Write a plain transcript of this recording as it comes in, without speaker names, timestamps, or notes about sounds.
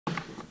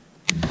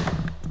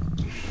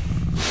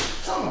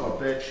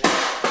bitch.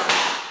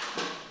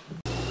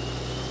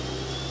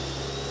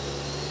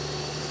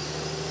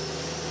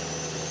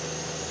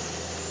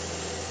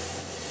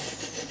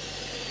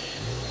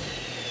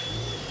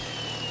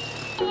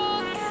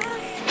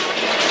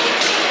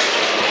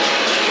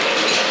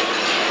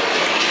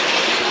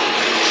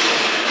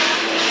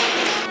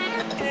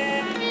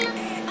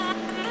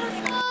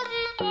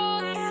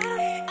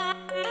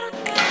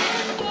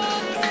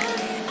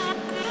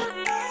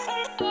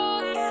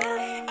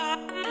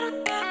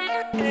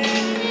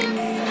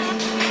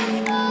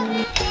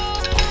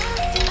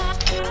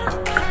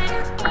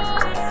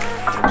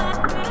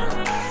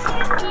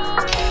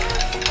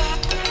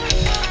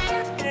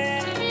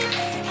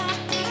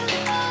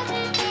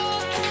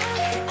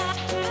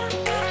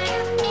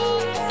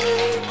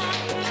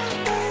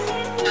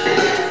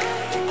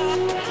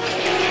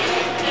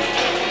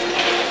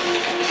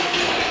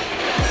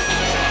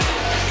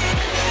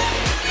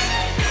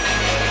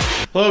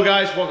 Hello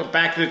guys, welcome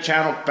back to the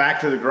channel,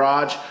 back to the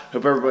garage.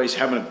 Hope everybody's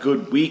having a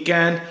good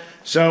weekend.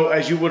 So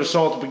as you would have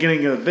saw at the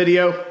beginning of the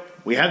video,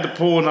 we had to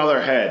pull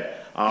another head.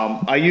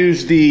 I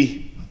used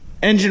the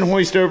engine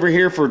hoist over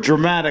here for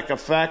dramatic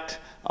effect.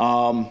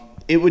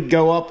 It would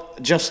go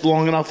up just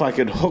long enough I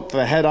could hook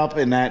the head up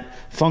in that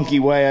funky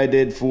way I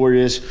did for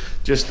you.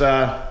 Just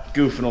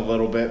goofing a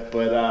little bit.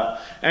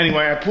 But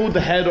anyway, I pulled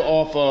the head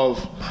off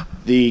of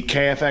the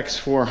KFX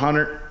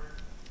 400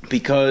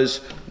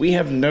 because we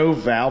have no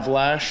valve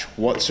lash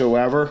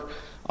whatsoever.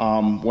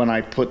 When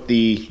I put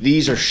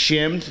these are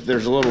shimmed.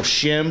 There's a little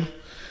shim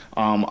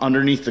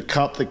underneath the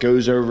cup that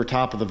goes over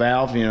top of the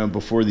valve, you know,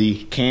 before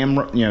the cam,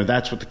 you know,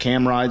 that's what the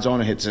cam rides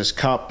on. It hits this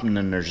cup and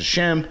then there's a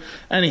shim.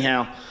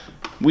 Anyhow,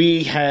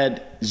 we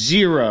had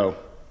zero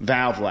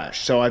valve lash.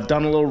 So I've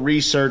done a little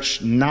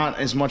research, not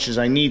as much as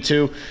I need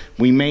to.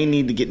 We may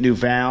need to get new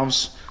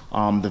valves.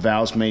 The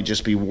valves may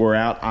just be wore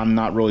out. I'm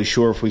not really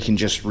sure if we can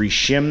just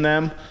reshim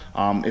them.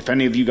 If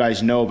any of you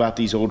guys know about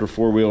these older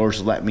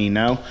four-wheelers, let me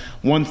know.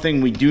 One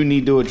thing we do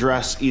need to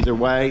address either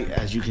way,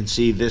 as you can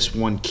see, this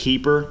one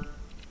keeper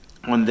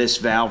on this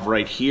valve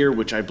right here,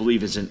 which I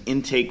believe is an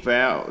intake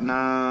valve.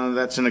 No,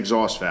 that's an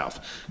exhaust valve.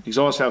 The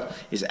exhaust valve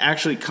is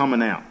actually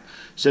coming out.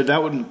 So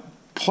that would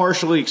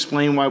partially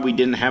explain why we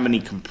didn't have any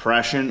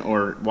compression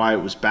or why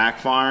it was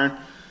backfiring.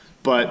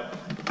 But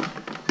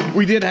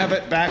we did have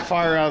it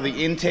backfire out of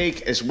the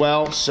intake as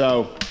well,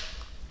 so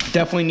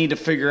definitely need to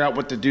figure out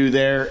what to do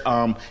there.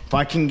 If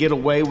I can get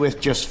away with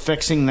just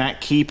fixing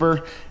that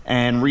keeper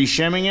and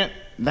reshimming it,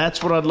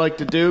 that's what I'd like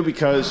to do,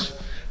 because,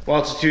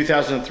 well, it's a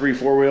 2003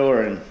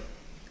 four-wheeler and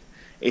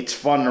it's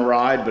fun to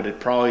ride, but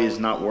it probably is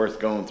not worth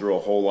going through a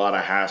whole lot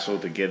of hassle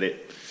to get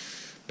it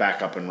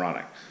back up and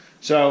running.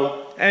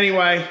 So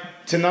anyway,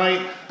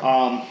 tonight,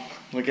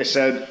 like I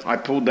said, I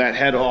pulled that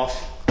head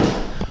off,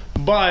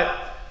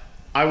 but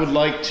I would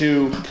like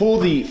to pull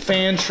the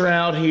fan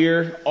shroud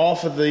here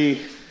off of the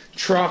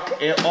truck,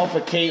 off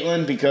of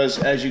Caitlin, because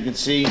as you can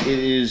see, it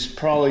is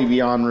probably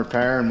beyond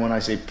repair. And when I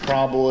say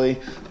probably,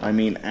 I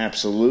mean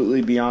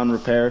absolutely beyond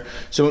repair.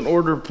 So in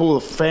order to pull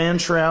the fan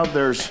shroud,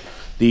 there's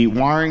the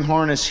wiring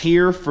harness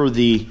here for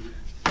the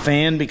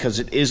fan, because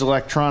it is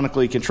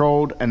electronically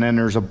controlled, and then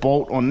there's a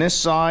bolt on this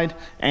side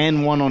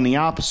and one on the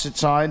opposite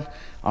side.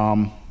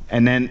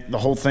 And then the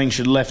whole thing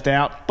should lift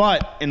out.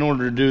 But in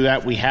order to do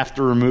that, we have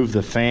to remove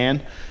the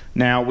fan.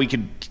 Now, we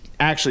could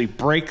actually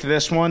break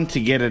this one to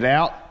get it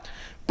out,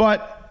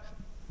 but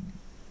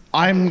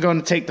I'm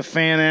going to take the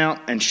fan out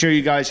and show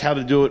you guys how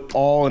to do it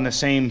all in the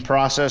same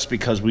process,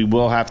 because we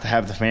will have to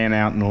have the fan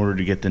out in order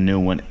to get the new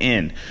one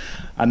in.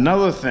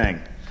 Another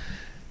thing,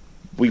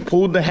 we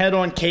pulled the head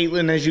on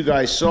Caitlin, as you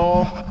guys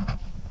saw.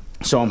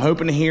 So I'm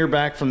hoping to hear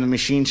back from the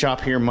machine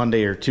shop here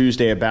Monday or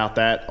Tuesday about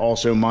that.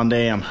 Also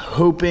Monday, I'm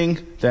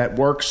hoping that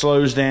work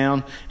slows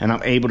down and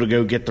I'm able to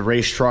go get the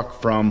race truck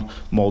from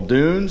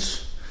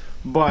Muldoon's.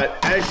 But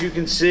as you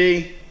can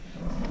see,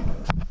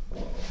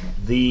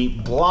 the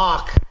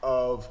block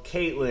of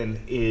Caitlin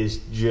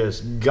is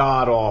just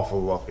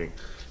god-awful looking.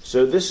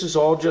 So this is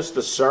all just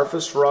the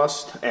surface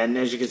rust, and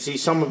as you can see,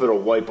 some of it will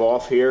wipe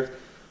off here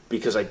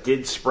because I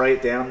did spray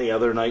it down the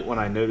other night when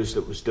I noticed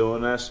it was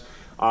doing this.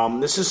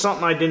 This is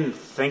something I didn't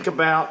think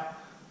about.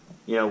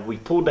 You know, we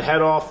pulled the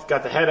head off,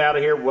 got the head out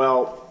of here.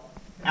 Well,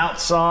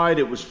 outside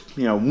it was,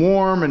 you know,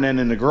 warm, and then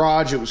in the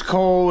garage it was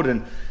cold,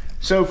 and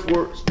so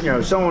forth, you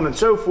know, so on and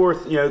so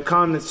forth. You know,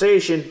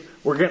 condensation.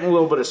 We're getting a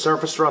little bit of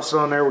surface rust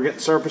on there. We're getting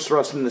surface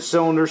rust in the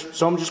cylinders.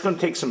 So I'm just going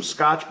to take some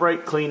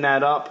Scotch-Brite, clean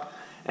that up,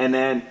 and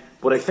then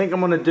what I think I'm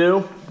going to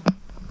do,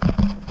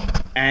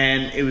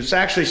 and it was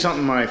actually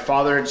something my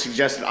father had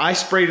suggested. I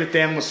sprayed it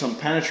down with some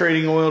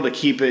penetrating oil to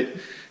keep it,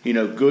 you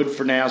know, good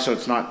for now, so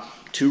it's not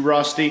too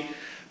rusty.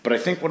 But I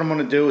think what I'm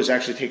going to do is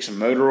actually take some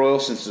motor oil,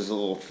 since it's a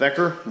little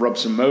thicker, rub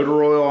some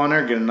motor oil on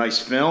there, get a nice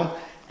film.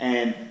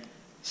 And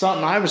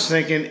something I was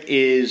thinking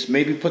is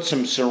maybe put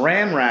some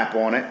saran wrap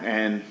on it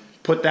and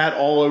put that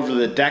all over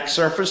the deck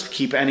surface to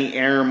keep any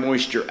air and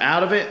moisture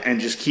out of it,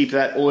 and just keep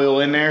that oil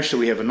in there so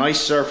we have a nice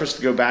surface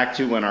to go back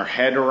to when our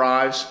head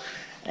arrives.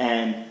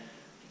 And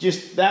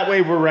just that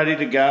way we're ready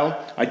to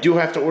go. I do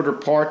have to order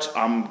parts.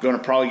 I'm going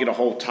to probably get a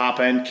whole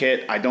top end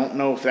kit. I don't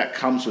know if that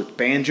comes with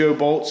banjo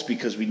bolts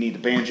because we need the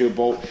banjo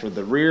bolt for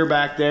the rear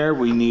back there.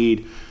 We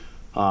need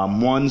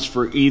ones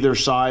for either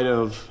side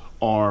of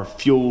our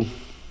fuel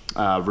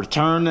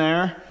return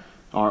there.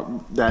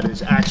 That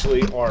is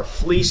actually our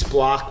fleece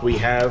block we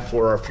have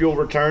for our fuel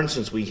return,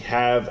 since we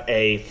have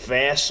a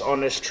FASS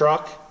on this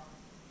truck.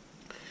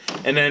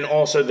 And then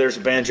also there's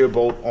a banjo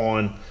bolt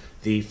on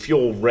the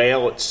fuel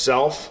rail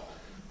itself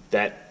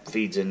that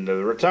feeds into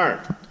the return.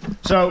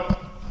 So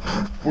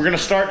we're going to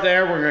start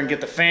there. We're going to get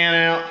the fan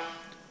out,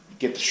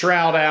 get the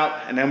shroud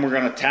out, and then we're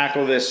going to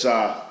tackle this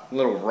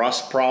little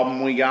rust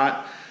problem we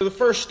got. So the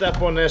first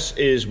step on this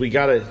is we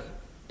got to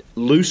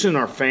loosen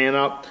our fan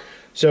up.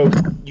 So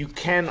you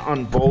can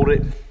unbolt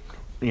it,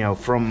 you know,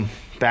 from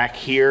back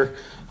here.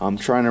 I'm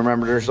trying to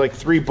remember. There's like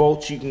 3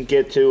 bolts you can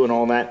get to and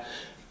all that.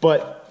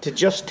 But to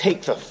just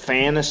take the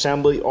fan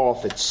assembly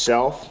off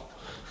itself,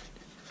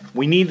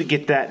 we need to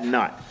get that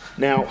nut.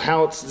 Now,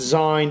 how it's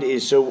designed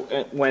is so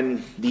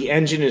when the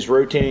engine is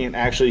rotating, it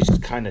actually is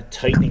kind of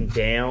tightening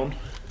down.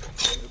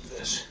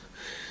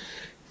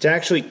 It's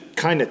actually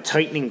kind of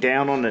tightening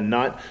down on the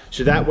nut,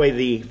 so that way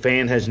the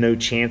fan has no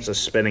chance of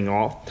spinning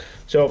off.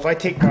 So if I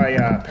take my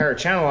pair of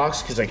channel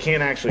locks, because I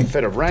can't actually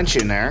fit a wrench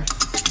in there,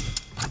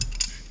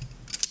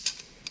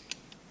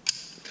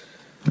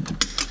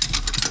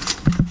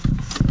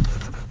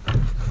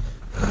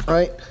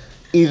 right?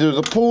 Either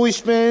the pulley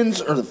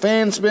spins or the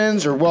fan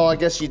spins, or well, I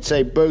guess you'd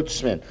say both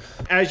spin.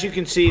 As you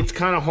can see, it's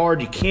kind of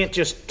hard. You can't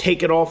just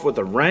take it off with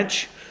a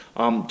wrench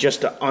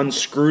just to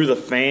unscrew the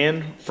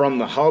fan from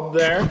the hub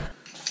there.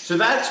 So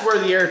that's where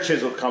the air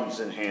chisel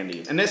comes in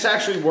handy. And this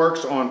actually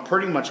works on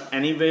pretty much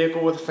any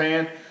vehicle with a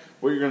fan.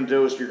 What you're going to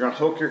do is you're going to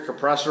hook your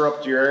compressor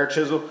up to your air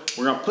chisel.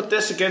 We're going to put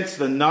this against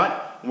the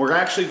nut, and we're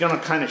actually going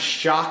to kind of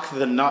shock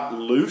the nut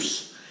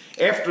loose.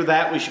 After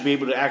that, we should be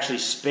able to actually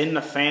spin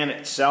the fan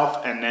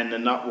itself, and then the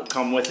nut will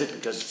come with it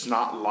because it's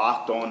not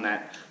locked on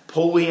that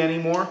pulley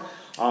anymore.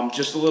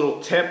 Just a little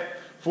tip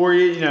for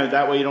you,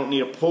 that way you don't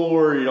need a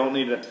puller, you don't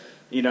need a,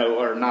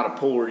 or not a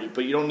puller,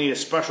 but you don't need a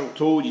special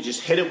tool. You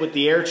just hit it with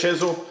the air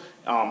chisel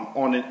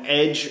on an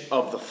edge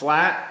of the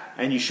flat,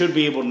 and you should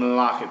be able to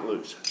knock it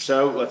loose.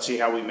 So let's see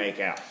how we make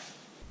out.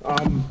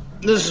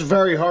 This is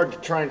very hard to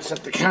try and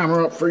set the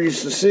camera up for you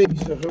to see,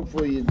 so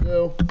hopefully you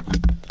do.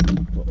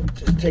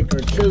 Just take our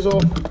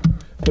chisel,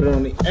 put it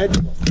on the edge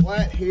of the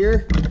flat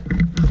here.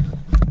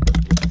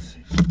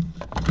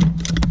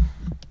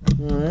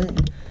 Alright,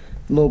 a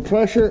little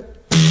pressure.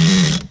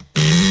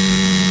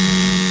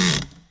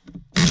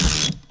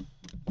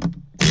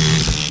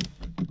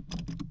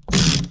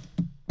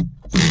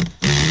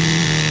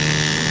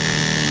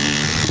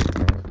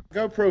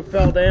 GoPro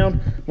fell down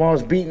while I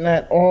was beating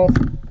that off.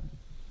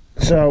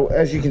 So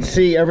as you can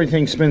see,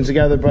 everything spins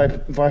together,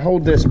 but if I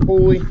hold this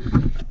pulley,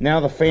 now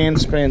the fan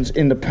spins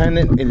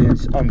independent, it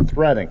is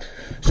unthreading.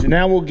 So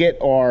now we'll get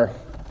our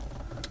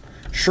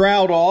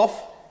shroud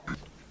off.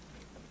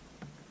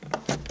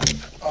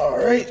 All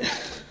right,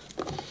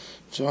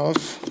 it's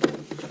off.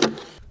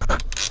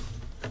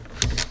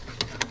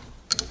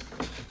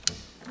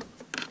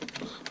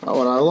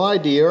 Oh, and I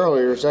lied to you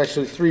earlier, there's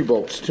actually 3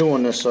 bolts, 2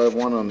 on this side,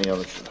 1 on the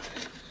other side.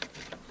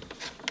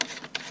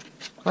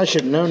 I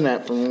should have known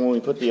that from when we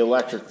put the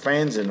electric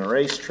fans in the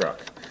race truck.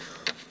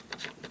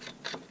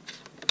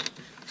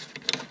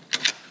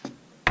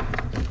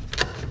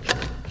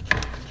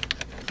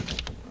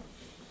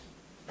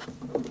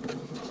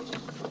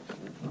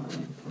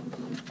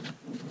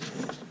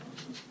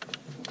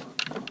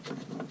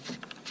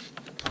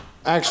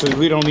 Actually,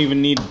 we don't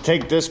even need to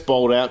take this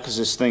bolt out because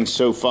this thing's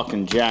so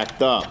fucking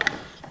jacked up.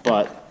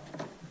 But,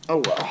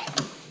 oh well.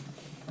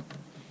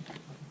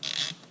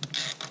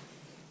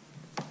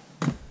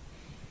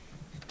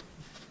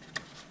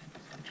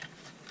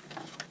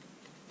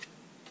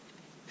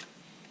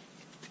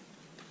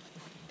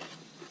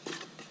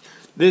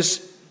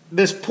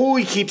 This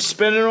pulley keeps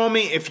spinning on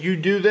me. If you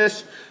do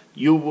this,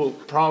 you will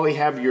probably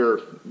have your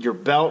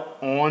belt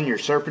on, your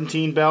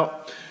serpentine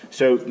belt.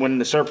 So when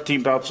the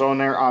serpentine belt's on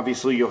there,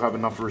 obviously you'll have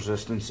enough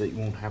resistance that you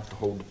won't have to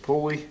hold the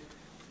pulley.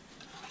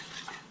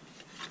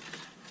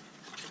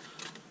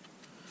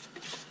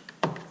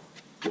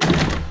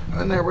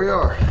 And there we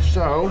are.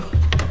 So,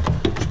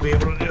 you'll be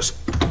able to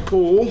just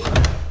pull.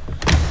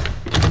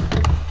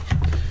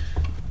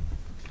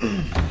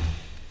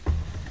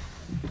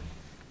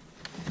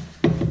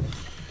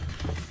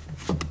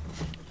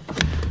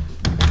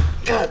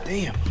 God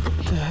damn,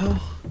 what the hell?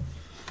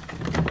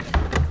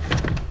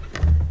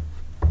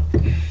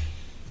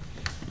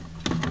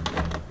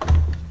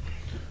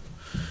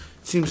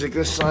 Seems like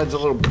this side's a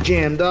little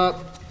jammed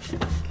up.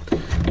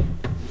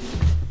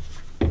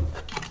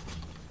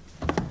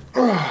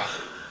 I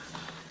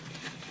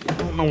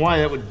don't know why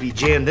that would be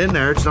jammed in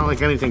there. It's not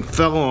like anything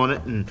fell on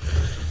it and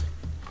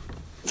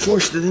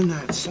forced it in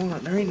that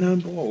slot. There ain't no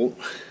bolt.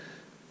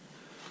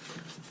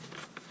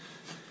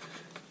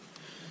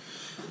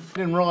 I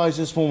didn't realize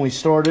this when we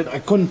started. I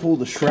couldn't pull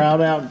the shroud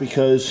out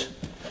because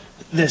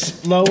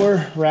this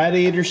lower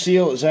radiator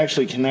seal is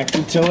actually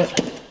connected to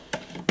it.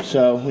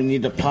 So we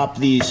need to pop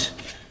these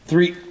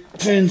 3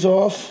 fins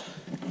off,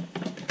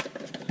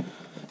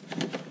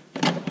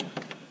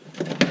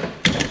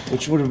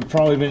 which would have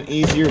probably been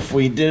easier if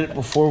we did it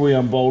before we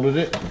unbolted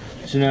it.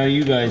 So now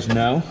you guys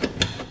know.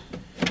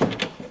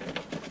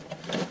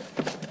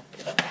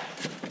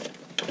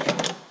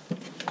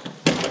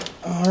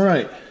 All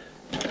right,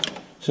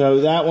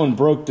 so that one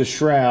broke the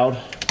shroud,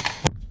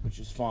 which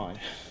is fine.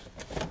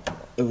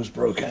 It was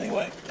broke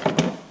anyway.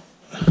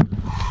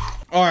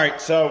 All right,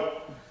 so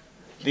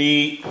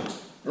the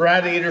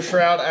radiator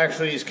shroud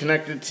actually is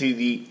connected to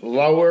the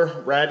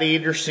lower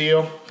radiator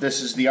seal.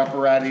 This is the upper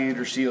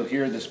radiator seal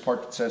here, this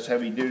part that says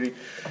heavy duty.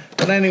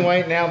 But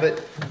anyway, now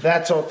that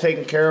that's all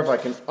taken care of, I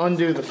can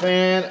undo the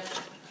fan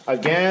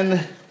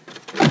again.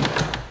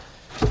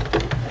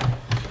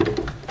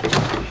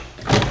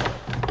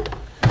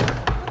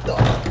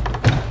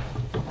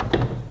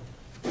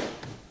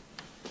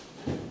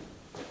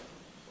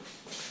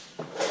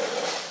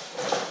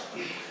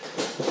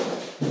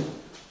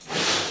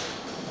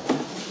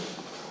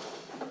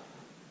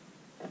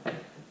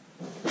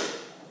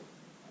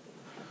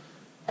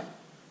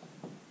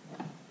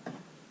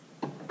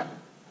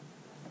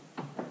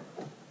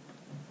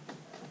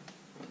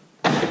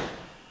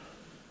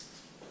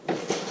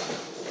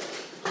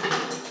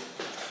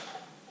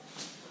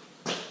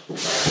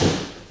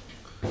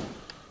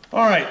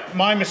 All right,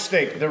 my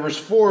mistake. There was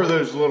 4 of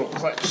those little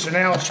clips, so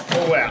now it should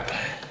pull out.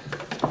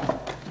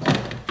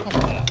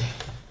 Come on.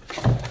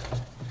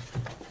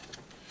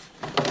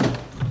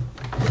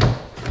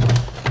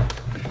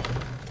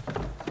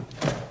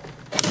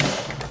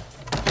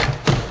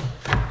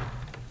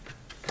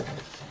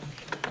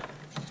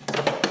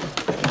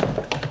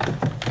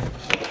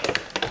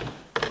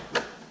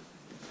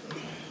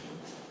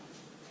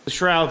 The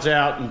shroud's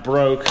out and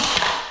broke,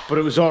 but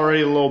it was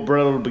already a little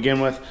brittle to begin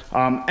with.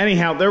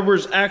 Anyhow, there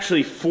was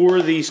actually 4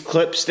 of these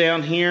clips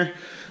down here,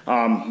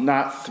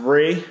 not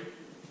 3.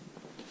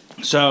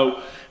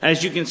 So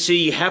as you can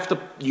see, you have to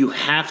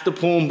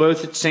pull them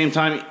both at the same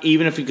time,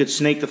 even if you could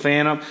snake the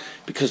fan up,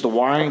 because the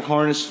wiring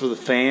harness for the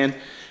fan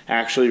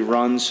actually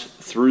runs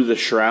through the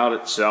shroud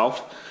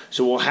itself.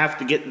 So we'll have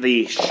to get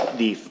the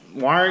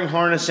wiring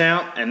harness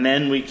out, and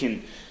then we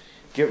can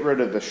get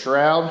rid of the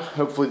shroud.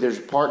 Hopefully there's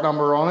a part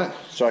number on it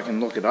so I can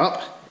look it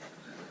up.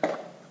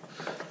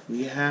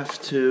 We have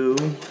to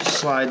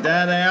slide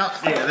that out.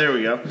 Yeah, there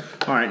we go.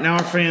 All right, now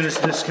our fan is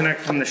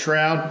disconnected from the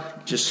shroud.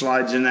 Just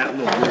slides in that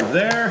little groove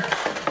there.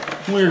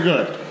 We're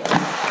good.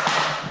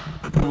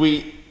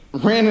 We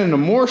ran into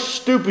more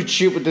stupid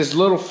shit with this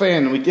little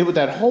fan than we did with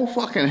that whole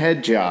fucking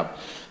head job.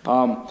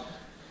 But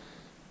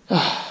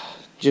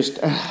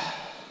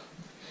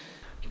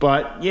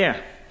yeah,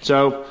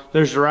 so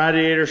there's the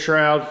radiator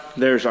shroud.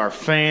 There's our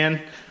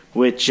fan,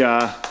 which,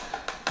 like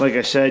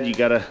I said, you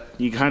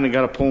kind of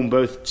gotta pull them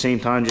both at the same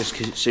time just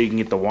so you can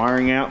get the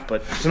wiring out.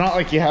 But it's not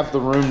like you have the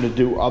room to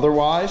do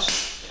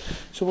otherwise.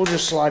 So we'll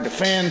just slide the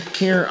fan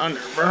here under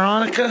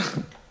Veronica,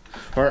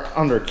 or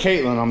under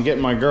Caitlin. I'm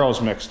getting my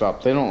girls mixed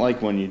up. They don't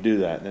like when you do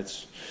that.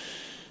 That's,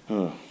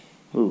 ooh,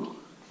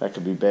 that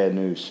could be bad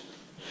news.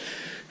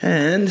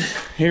 And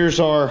here's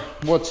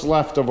what's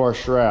left of our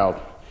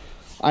shroud.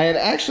 I had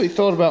actually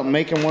thought about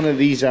making one of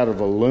these out of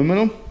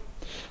aluminum,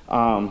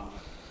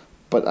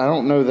 but I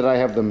don't know that I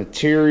have the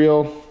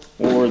material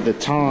or the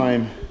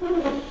time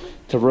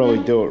to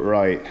really do it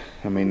right.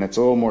 I mean, that's a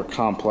little more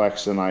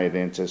complex than I had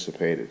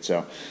anticipated,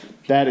 so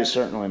that is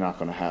certainly not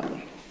going to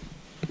happen.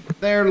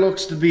 There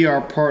looks to be our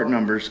part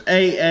numbers: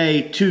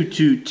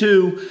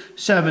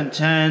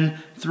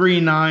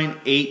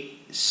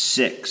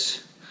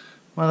 AA222-710-3986.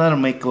 Well, that'll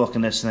make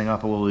looking this thing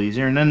up a little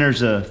easier. And then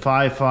there's a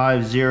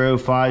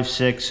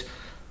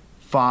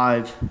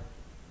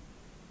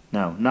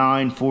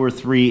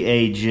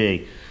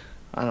 943AG.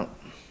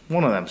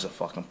 One of them's a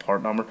fucking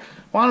part number.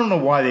 Well, I don't know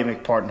why they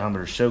make part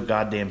numbers so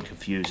goddamn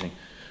confusing.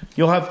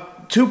 You'll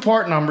have 2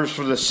 part numbers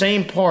for the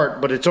same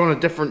part, but it's on a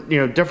different,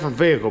 different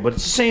vehicle, but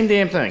it's the same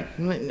damn thing.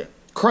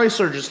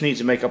 Chrysler just needs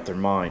to make up their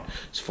mind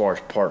as far as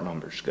part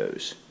numbers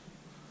goes.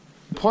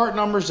 Part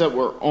numbers that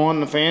were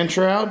on the fan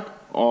shroud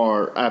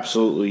are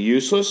absolutely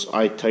useless.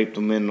 I typed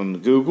them in on the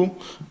Google,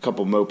 a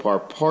couple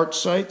Mopar parts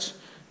sites,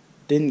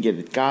 didn't get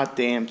a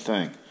goddamn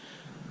thing.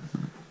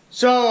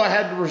 So I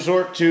had to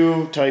resort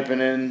to typing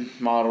in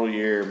model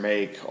year,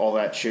 make, all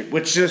that shit,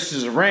 which this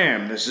is a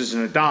Ram. This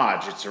isn't a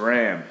Dodge, it's a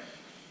Ram.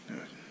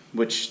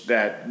 Which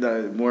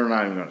we're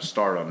not even going to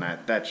start on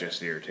that. That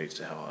just irritates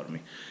the hell out of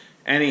me.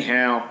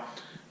 Anyhow,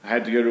 I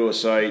had to go to a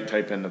site,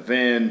 type in the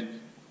VIN.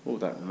 Oh,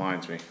 that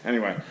reminds me.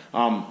 Anyway,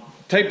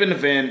 type in the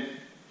VIN,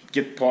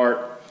 get the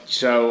part.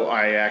 So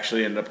I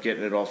actually ended up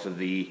getting it off of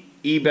the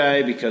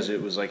eBay because it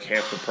was like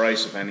half the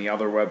price of any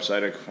other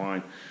website I could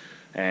find.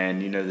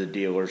 And the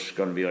dealer's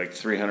going to be like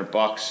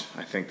 $300.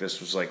 I think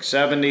this was like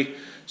 $70.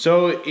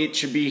 So it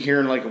should be here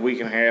in like a week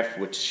and a half,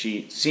 which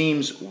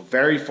seems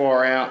very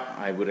far out.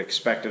 I would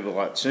expect it a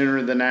lot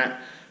sooner than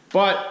that.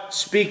 But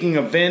speaking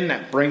of VIN,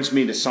 that brings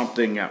me to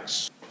something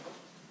else.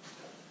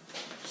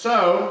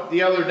 So,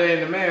 the other day in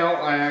the mail,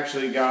 I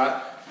actually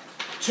got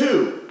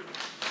 2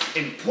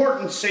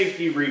 important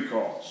safety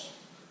recalls.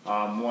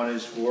 One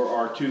is for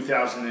our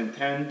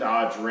 2010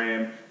 Dodge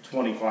Ram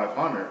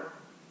 2500.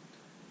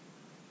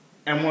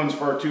 And one's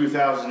for our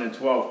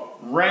 2012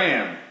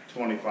 Ram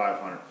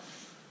 2500.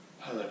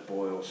 Oh, that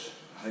boils.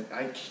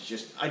 I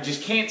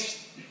just can't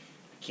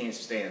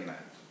stand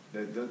that.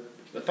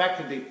 The fact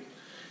that they,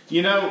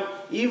 you know,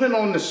 even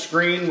on the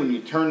screen when you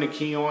turn the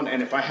key on,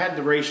 and if I had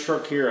the race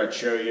truck here, I'd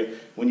show you.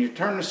 When you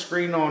turn the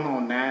screen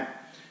on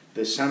that,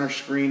 the center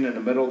screen in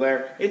the middle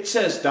there, it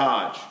says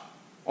Dodge.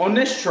 On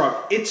this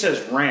truck, it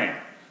says Ram.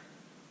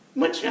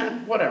 Which,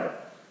 whatever.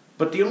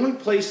 But the only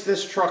place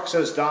this truck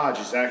says Dodge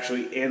is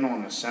actually in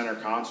on the center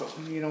console.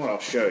 You know what, I'll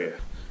show you.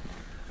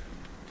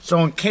 So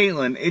on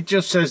Caitlin, it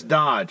just says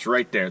Dodge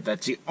right there.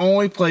 That's the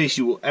only place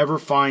you will ever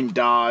find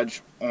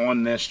Dodge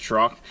on this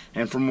truck.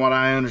 And from what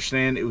I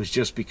understand, it was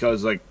just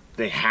because, like,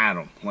 they had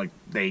them. Like,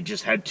 they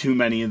just had too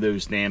many of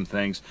those damn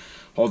things.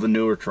 All the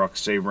newer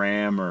trucks say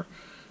Ram, or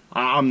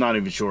I'm not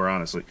even sure,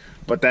 honestly.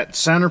 But that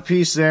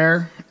centerpiece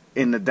there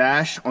in the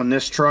dash on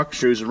this truck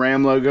shows the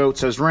Ram logo. It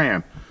says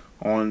Ram.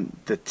 On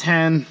the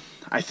 10,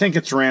 I think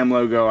it's Ram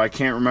logo. I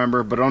can't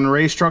remember. But on the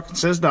race truck, it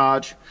says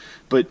Dodge.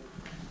 But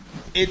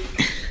it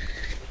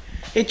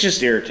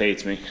just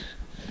irritates me.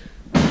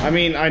 I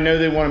mean, I know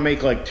they want to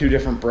make like 2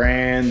 different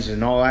brands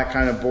and all that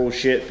kind of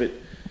bullshit, but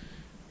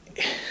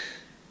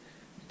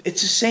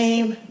it's the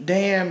same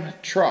damn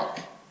truck.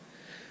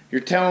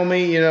 You're telling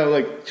me, you know,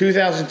 like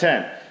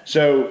 2010.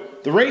 So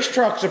the race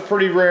truck's a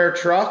pretty rare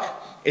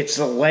truck. It's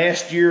the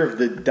last year of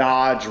the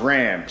Dodge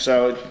Ram.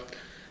 So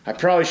I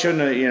probably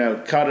shouldn't have, you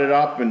know, cut it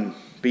up and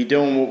be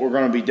doing what we're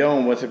going to be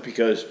doing with it,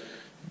 because I'm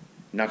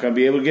not going to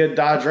be able to get a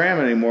Dodge Ram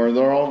anymore.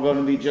 They're all going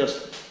to be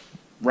just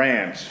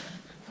Rams.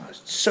 Oh,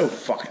 it's so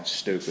fucking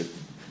stupid.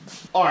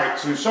 Alright,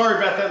 so sorry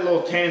about that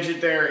little tangent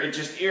there. It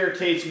just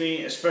irritates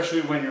me,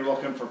 especially when you're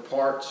looking for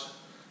parts,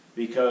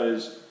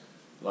 because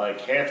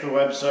like half the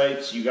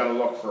websites you gotta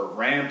look for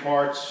Ram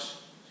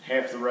parts,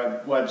 half the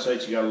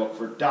websites you gotta look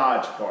for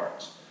Dodge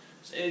parts.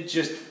 It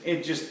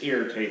just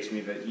irritates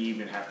me that you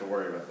even have to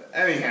worry about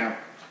that. Anyhow,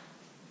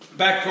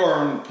 back to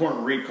our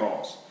important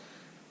recalls.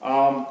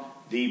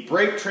 The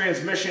brake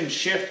transmission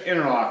shift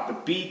interlock, the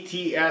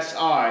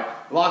BTSI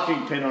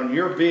locking pin on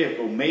your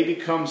vehicle may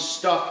become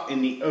stuck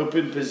in the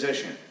open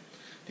position.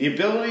 The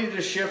ability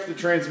to shift the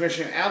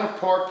transmission out of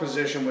park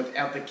position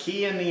without the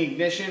key in the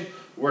ignition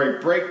or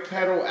a brake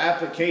pedal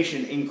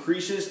application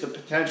increases the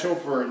potential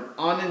for an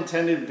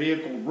unintended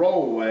vehicle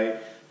rollaway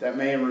that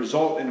may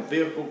result in a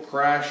vehicle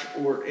crash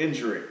or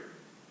injury.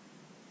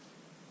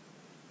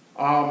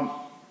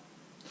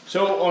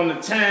 So on the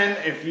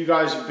 10, if you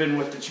guys have been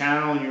with the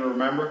channel and you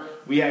remember,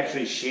 we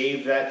actually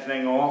shaved that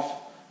thing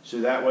off so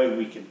that way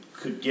we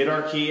could get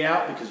our key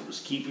out, because it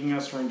was keeping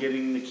us from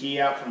getting the key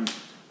out from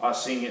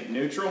us seeing it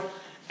neutral.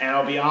 And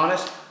I'll be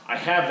honest, I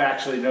have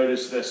actually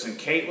noticed this in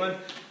Caitlin,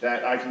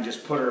 that I can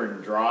just put her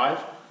in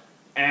drive.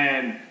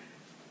 And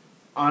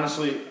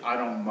honestly, I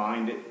don't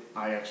mind it.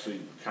 I actually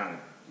kind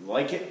of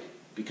like it,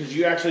 because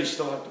you actually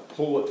still have to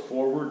pull it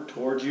forward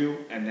towards you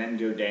and then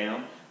go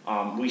down.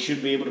 We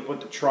should be able to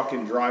put the truck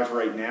in drive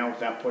right now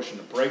without pushing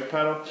the brake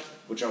pedal,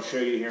 which I'll show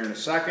you here in a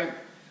second.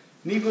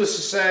 Needless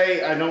to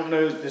say, I don't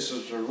know if this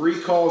is a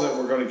recall that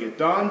we're going to get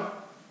done.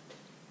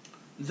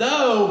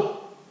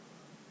 Though,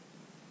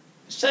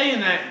 saying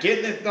that,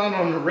 getting it done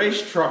on the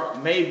race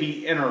truck may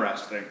be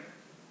interesting.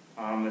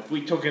 If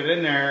we took it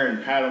in there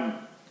and had them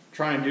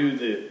try and do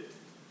the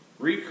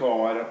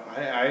recall,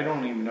 I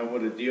don't even know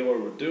what a dealer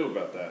would do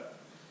about that.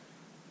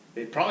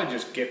 They'd probably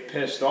just get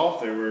pissed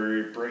off they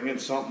were bringing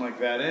something like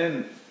that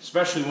in,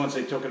 especially once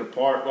they took it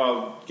apart.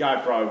 Well, the guy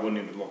probably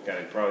wouldn't even look at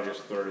it, probably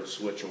just throw the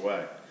switch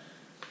away.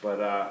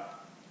 But, I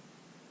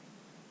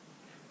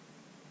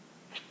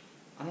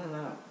don't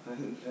know.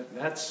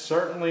 That's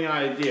certainly an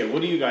idea.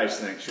 What do you guys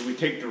think? Should we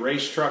take the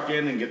race truck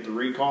in and get the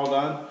recall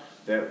done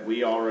that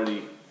we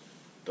already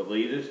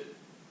deleted?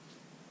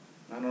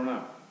 I don't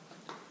know.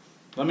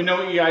 Let me know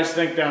what you guys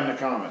think down in the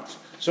comments.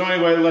 So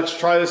anyway, let's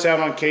try this out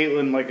on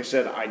Caitlin. Like I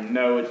said, I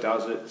know it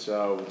does it,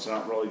 so it's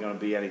not really going to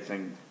be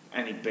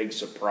any big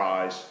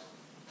surprise.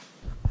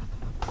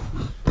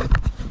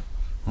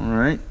 All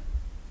right.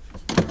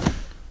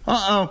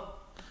 Uh-oh.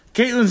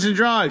 Caitlin's in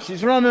drive.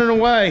 She's running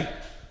away.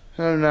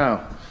 Oh,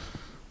 no.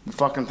 The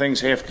fucking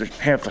thing's half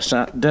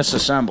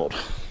disassembled.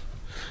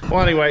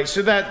 Well, anyway,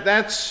 so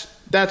that's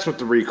what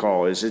the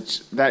recall is.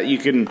 It's that you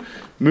can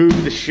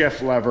move the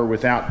shift lever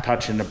without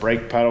touching the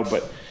brake pedal,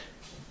 but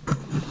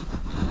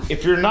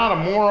if you're not a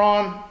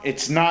moron,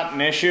 it's not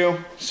an issue.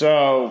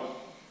 So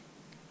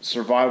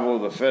survival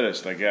of the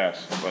fittest, I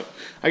guess. But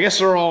I guess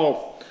they're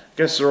all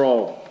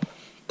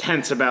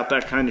tense about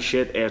that kind of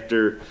shit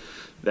after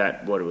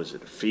that, what was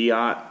it, a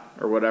Fiat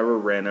or whatever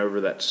ran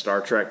over that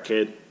Star Trek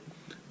kid.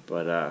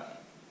 But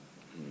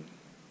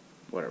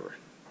whatever.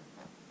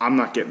 I'm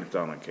not getting it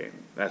done on Caitlin.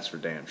 That's for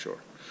damn sure.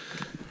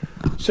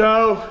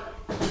 So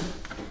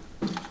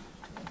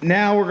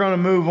now we're going to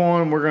move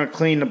on. We're going to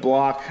clean the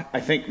block.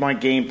 I think my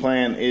game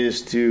plan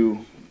is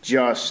to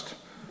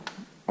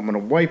I'm going to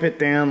wipe it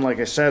down. Like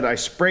I said, I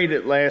sprayed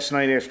it last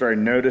night after I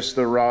noticed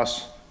the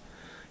rust.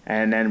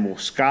 And then we'll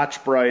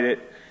Scotch-Brite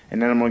it.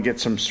 And then I'm going to get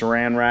some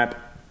Saran wrap,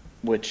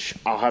 which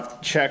I'll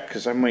have to check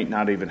because I might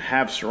not even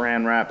have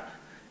Saran wrap.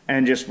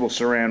 And just we'll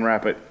Saran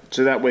wrap it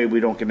so that way we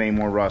don't get any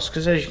more rust.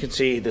 Because as you can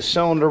see, the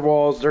cylinder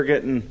walls, they're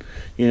getting,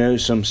 you know,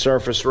 some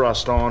surface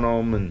rust on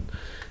them. And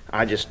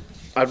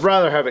I'd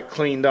rather have it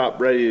cleaned up,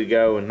 ready to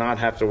go, and not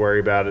have to worry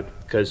about it.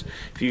 Because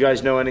if you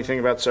guys know anything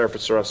about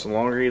surface rust, the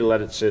longer you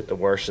let it sit, the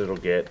worse it'll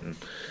get. And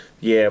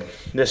yeah,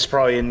 this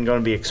probably isn't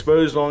going to be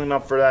exposed long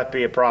enough for that to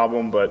be a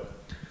problem, but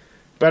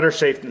better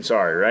safe than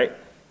sorry, right?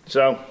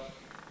 So,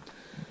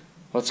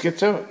 let's get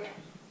to it.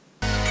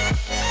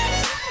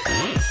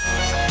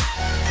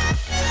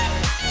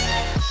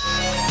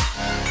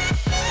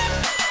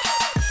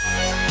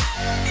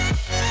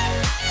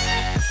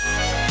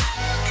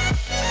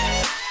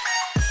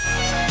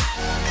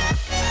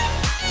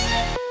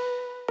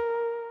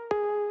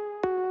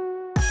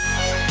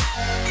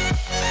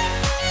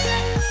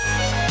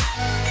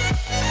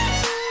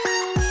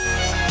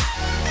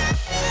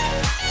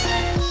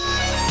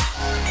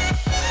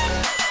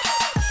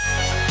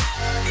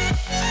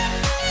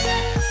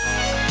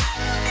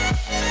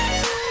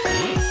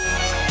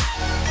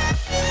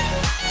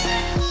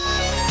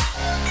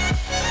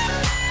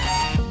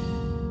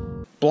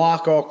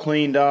 Block all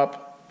cleaned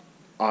up.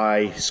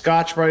 I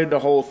Scotch-Brited the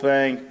whole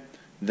thing.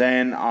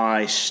 Then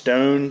I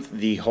stoned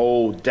the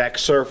whole deck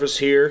surface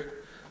here.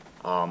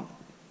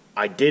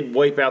 I did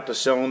wipe out the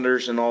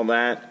cylinders and all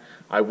that.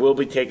 I will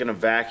be taking a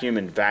vacuum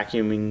and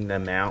vacuuming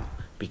them out,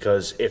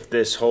 because if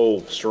this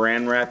whole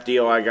Saran wrap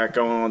deal I got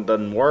going on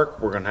doesn't work,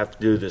 we're going to have to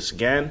do this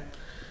again.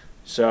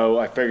 So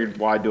I figured,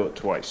 why do it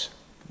twice?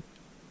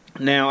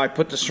 Now I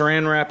put the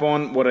Saran wrap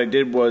on. What I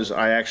did was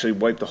I actually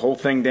wiped the whole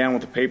thing down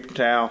with a paper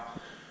towel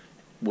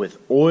with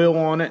oil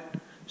on it,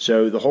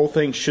 so the whole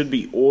thing should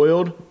be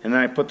oiled, and then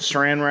I put the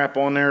Saran wrap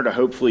on there to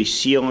hopefully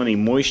seal any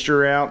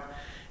moisture out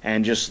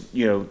and just,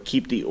 you know,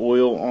 keep the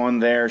oil on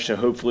there so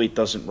hopefully it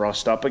doesn't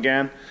rust up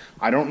again.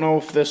 I don't know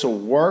if this will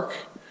work.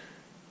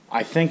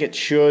 I think it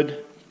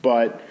should,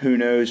 but who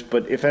knows.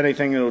 But if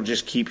anything, it'll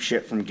just keep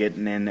shit from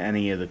getting in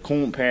any of the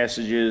coolant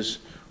passages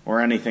or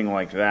anything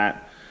like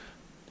that.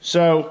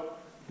 So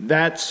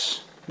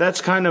that's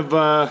kind of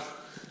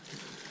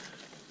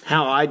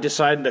how I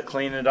decided to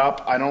clean it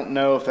up. I don't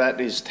know if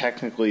that is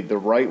technically the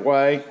right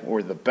way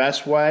or the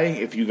best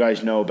way. If you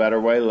guys know a better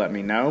way, let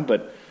me know.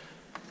 But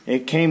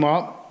it came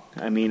up.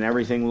 I mean,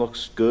 everything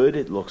looks good.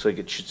 It looks like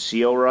it should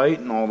seal right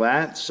and all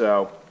that.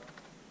 So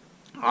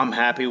I'm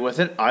happy with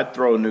it. I'd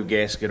throw a new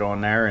gasket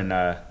on there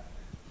and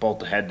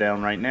bolt the head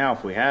down right now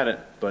if we had it.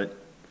 But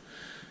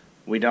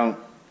we don't.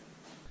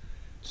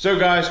 So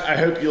guys, I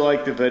hope you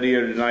liked the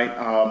video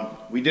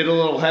tonight. We did a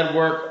little head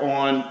work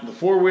on the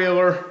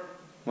four-wheeler.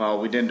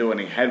 Well, we didn't do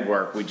any head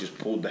work, we just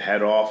pulled the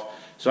head off.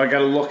 So I got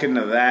to look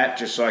into that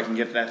just so I can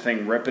get that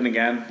thing ripping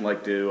again.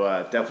 Like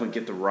to definitely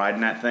get to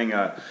riding that thing.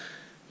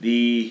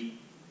 The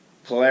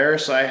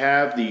Polaris I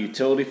have, the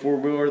utility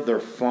four-wheeler, they're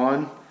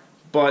fun,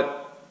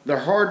 but they're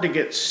hard to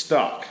get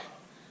stuck.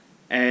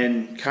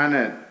 And kind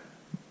of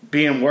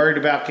being worried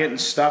about getting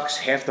stuck's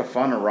half the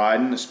fun of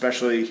riding,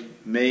 especially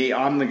me.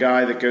 I'm the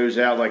guy that goes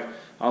out like,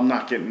 I'm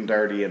not getting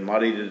dirty and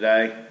muddy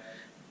today.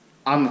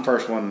 I'm the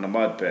first one in the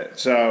mud pit.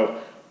 So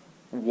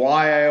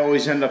why I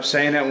always end up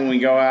saying that when we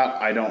go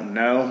out, I don't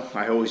know.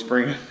 I always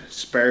bring a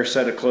spare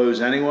set of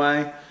clothes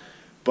anyway.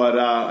 But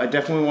I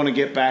definitely want to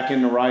get back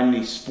into riding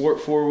the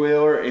sport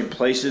four-wheeler in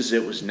places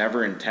it was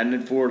never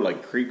intended for,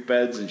 like creek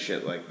beds and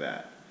shit like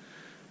that.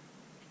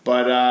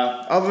 But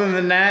other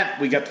than that,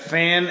 we got the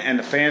fan and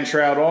the fan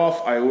shroud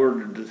off. I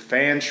ordered the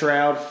fan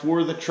shroud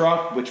for the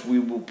truck, which we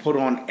will put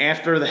on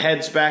after the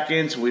head's back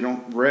in so we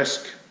don't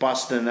risk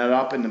busting it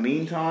up in the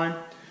meantime.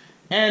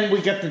 And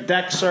we got the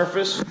deck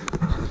surface.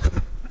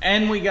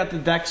 And we got the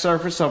deck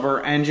surface of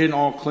our engine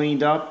all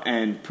cleaned up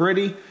and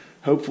pretty.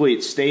 Hopefully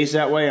it stays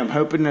that way. I'm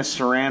hoping this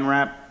Saran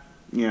wrap,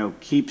 you know,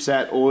 keeps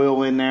that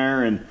oil in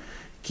there and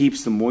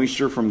keeps the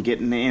moisture from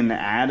getting in to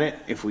add it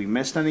if we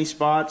missed any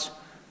spots.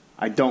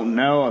 I don't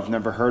know. I've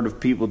never heard of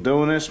people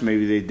doing this.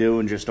 Maybe they do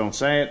and just don't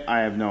say it. I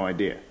have no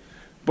idea.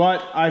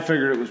 But I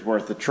figured it was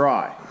worth a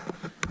try.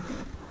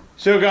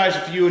 So guys,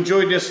 if you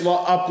enjoyed this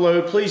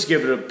upload, please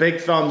give it a big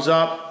thumbs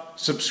up.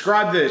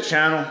 Subscribe to the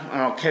channel,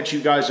 and I'll catch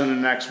you guys on the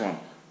next one.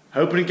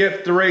 Hoping to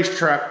get the race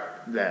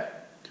truck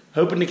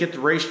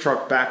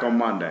back on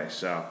Monday.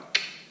 So,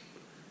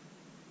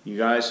 you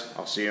guys,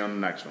 I'll see you on the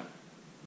next one.